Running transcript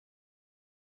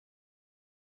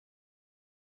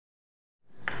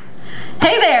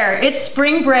It's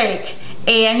spring break.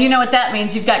 And you know what that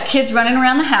means. You've got kids running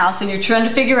around the house and you're trying to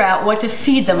figure out what to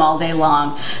feed them all day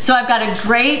long. So I've got a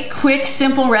great, quick,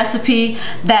 simple recipe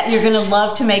that you're gonna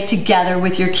love to make together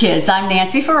with your kids. I'm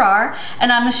Nancy Farrar,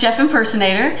 and I'm the chef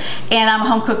impersonator, and I'm a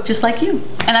home cook just like you.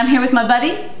 And I'm here with my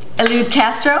buddy, Elude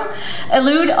Castro.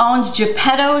 Elude owns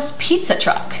Geppetto's Pizza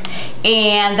Truck,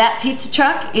 and that pizza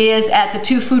truck is at the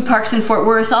 2 food parks in Fort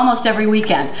Worth almost every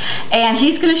weekend. And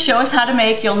he's going to show us how to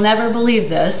make, you'll never believe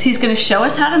this, he's going to show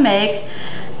us how to make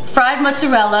fried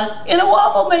mozzarella in a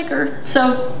waffle maker.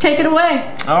 So take it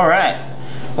away. All right.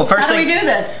 Well, how do we do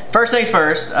this? First things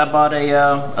first, I bought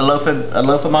a loaf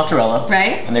of mozzarella.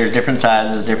 Right. And there's different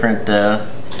sizes, different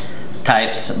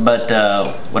types, but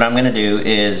what I'm gonna do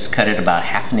is cut it about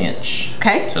 1/2 inch.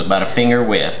 Okay. So about a finger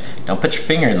width. Don't put your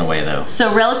finger in the way though.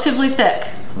 So relatively thick.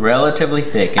 Relatively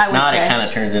thick. If not, it kind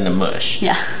of turns into mush.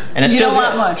 Yeah. And it's you still don't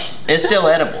want mush. It's still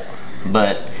edible,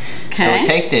 but so we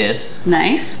take this.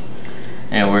 Nice.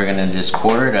 And we're gonna just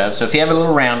quarter it up. So if you have a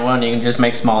little round one, you can just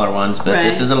make smaller ones, but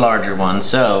this is a larger one.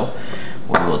 So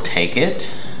we will take it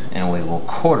and we will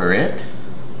quarter it,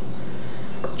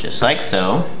 just like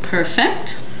so.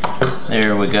 Perfect.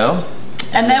 There we go.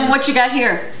 And then what you got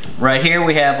here? Right here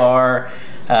we have our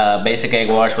basic egg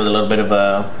wash with a little bit of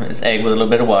it's egg with a little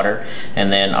bit of water,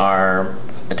 and then our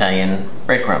Italian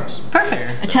breadcrumbs.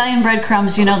 Perfect. Italian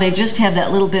breadcrumbs, you know, they just have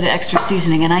that little bit of extra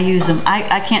seasoning, and I use them.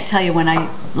 I can't tell you when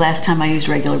last time I used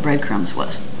regular breadcrumbs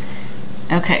was.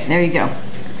 Okay, there you go.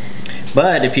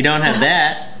 But if you don't have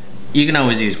that, you can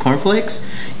always use cornflakes.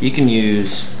 You can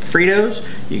use Fritos,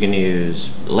 you can use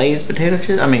Lay's potato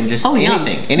chips. I mean, just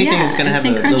anything. Anything that's gonna have a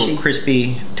little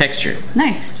crispy texture.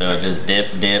 Nice. So just dip,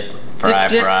 fry,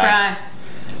 dip, fry.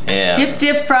 Yeah.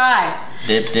 Dip, fry.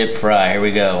 Dip, fry. Here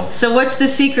we go. So what's the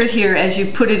secret here as you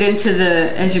put it into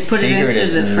the Secret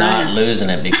is not losing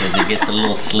it, because it gets a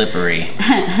little slippery.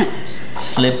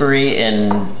 Slippery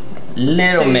and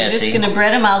little messy. So you're just gonna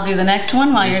bread them. I'll do the next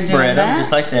one while you're doing that. Spread them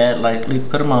just like that. Lightly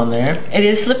put them on there. It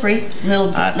is slippery.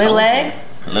 Little egg.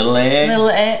 Little egg.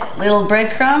 Little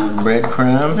breadcrumb.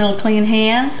 Little clean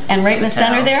hands. And right in the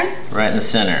center there. Right in the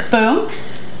center. Boom.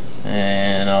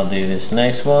 And I'll do this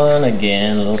next one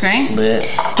again. A little slit.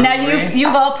 Now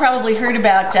you've all probably heard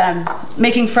about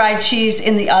making fried cheese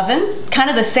in the oven.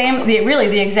 Kind of the same, really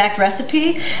the exact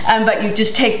recipe, but you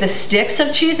just take the sticks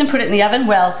of cheese and put it in the oven.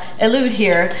 Well, Elude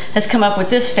here has come up with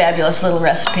this fabulous little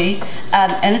recipe,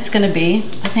 and it's going to be,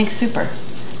 I think, super.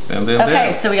 Boom, boom,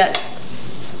 okay, so we got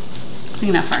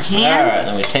clean off our hands. Alright,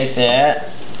 then we take that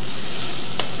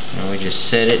and we just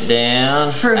set it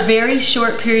down. For a very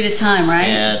short period of time, right?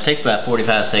 Yeah, it takes about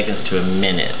 45 seconds to a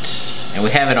minute. And we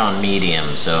have it on medium,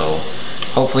 so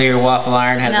hopefully your waffle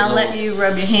iron has I'll let you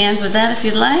rub your hands with that if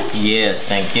you'd like. Yes,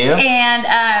 thank you.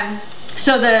 And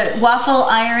so the waffle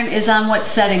iron is on what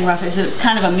setting roughly? Is it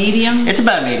kind of a medium? It's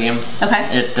about a medium.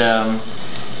 Okay.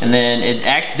 And then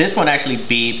this one actually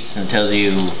beeps and tells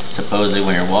you supposedly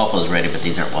when your waffle is ready, but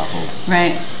these aren't waffles.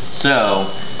 Right.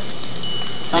 So,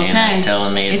 it's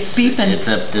telling me it's beeping. It's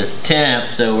up to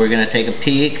temp, so we're gonna take a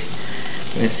peek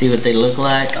and see what they look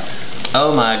like.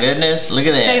 Oh my goodness, look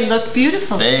at that. They look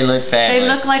beautiful. They look fabulous. They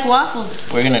look like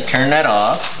waffles. We're gonna turn that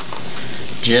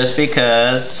off, just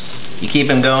because you keep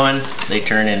them going, they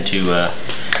turn into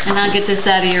and I'll get this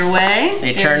out of your way.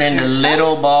 They turn into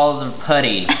little balls of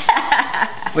putty.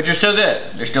 Which are still good.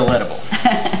 They're still edible.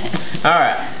 All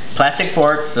right, plastic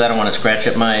fork, so I don't want to scratch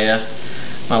up my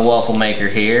my waffle maker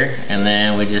here, and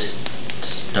then we just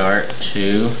start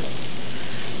to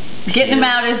getting them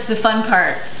out is the fun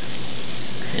part.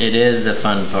 It is the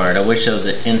fun part. I wish there was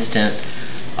an instant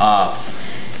off.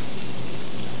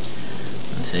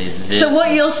 Let's see. So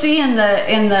what you'll see in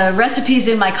the recipes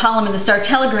in my column in the Star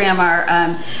Telegram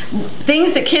are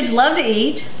things that kids love to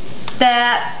eat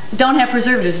that don't have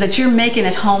preservatives, that you're making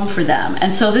at home for them.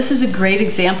 And so this is a great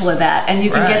example of that. And you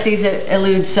can get these at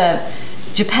Elude's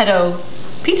Geppetto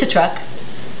Pizza Truck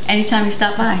anytime you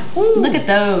stop by. Ooh, look at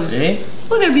those. See?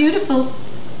 Oh, they're beautiful.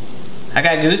 I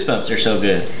got goosebumps, they're so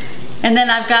good. And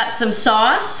then I've got some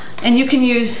sauce, and you can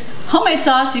use homemade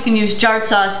sauce, you can use jarred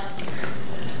sauce,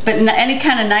 but any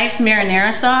kind of nice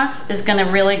marinara sauce is gonna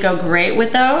really go great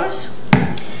with those.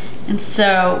 And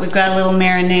so we've got a little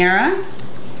marinara.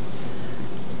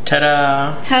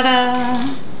 Ta-da!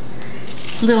 Ta-da!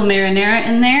 Little marinara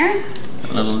in there.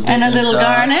 A little and a little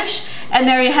garnish. And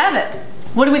there you have it.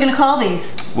 What are we going to call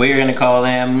these? We're going to call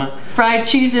them fried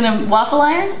cheese in a waffle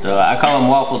iron? So I call them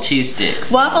waffle cheese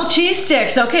sticks. Waffle cheese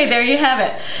sticks. Okay, there you have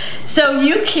it. So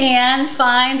you can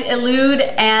find Elude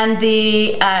and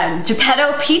the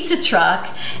Geppetto pizza truck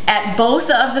at both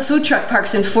of the food truck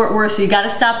parks in Fort Worth. So you got to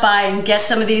stop by and get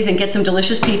some of these and get some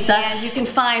delicious pizza. And you can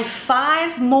find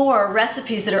 5 more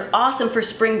recipes that are awesome for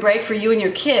spring break for you and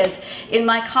your kids in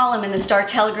my column in the Star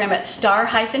Telegram at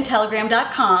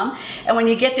star-telegram.com. And when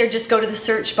you get there, just go to the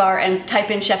search bar and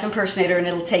type in Chef Impersonator and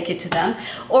it'll take you to them,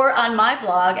 or on my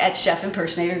blog at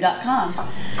chefimpersonator.com.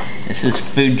 This is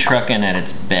food trucking at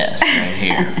its best right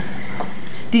here.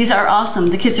 These are awesome.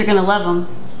 The kids are going to love them.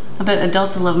 I bet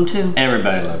adults will love them too.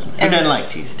 Everybody loves them. Who doesn't like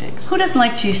cheese sticks? Who doesn't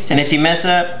like cheese sticks? And if you mess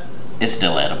up, it's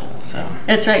still edible. So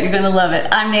that's right, you're going to love it.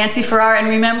 I'm Nancy Farrar, and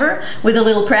remember, with a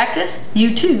little practice,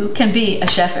 you too can be a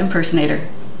chef impersonator.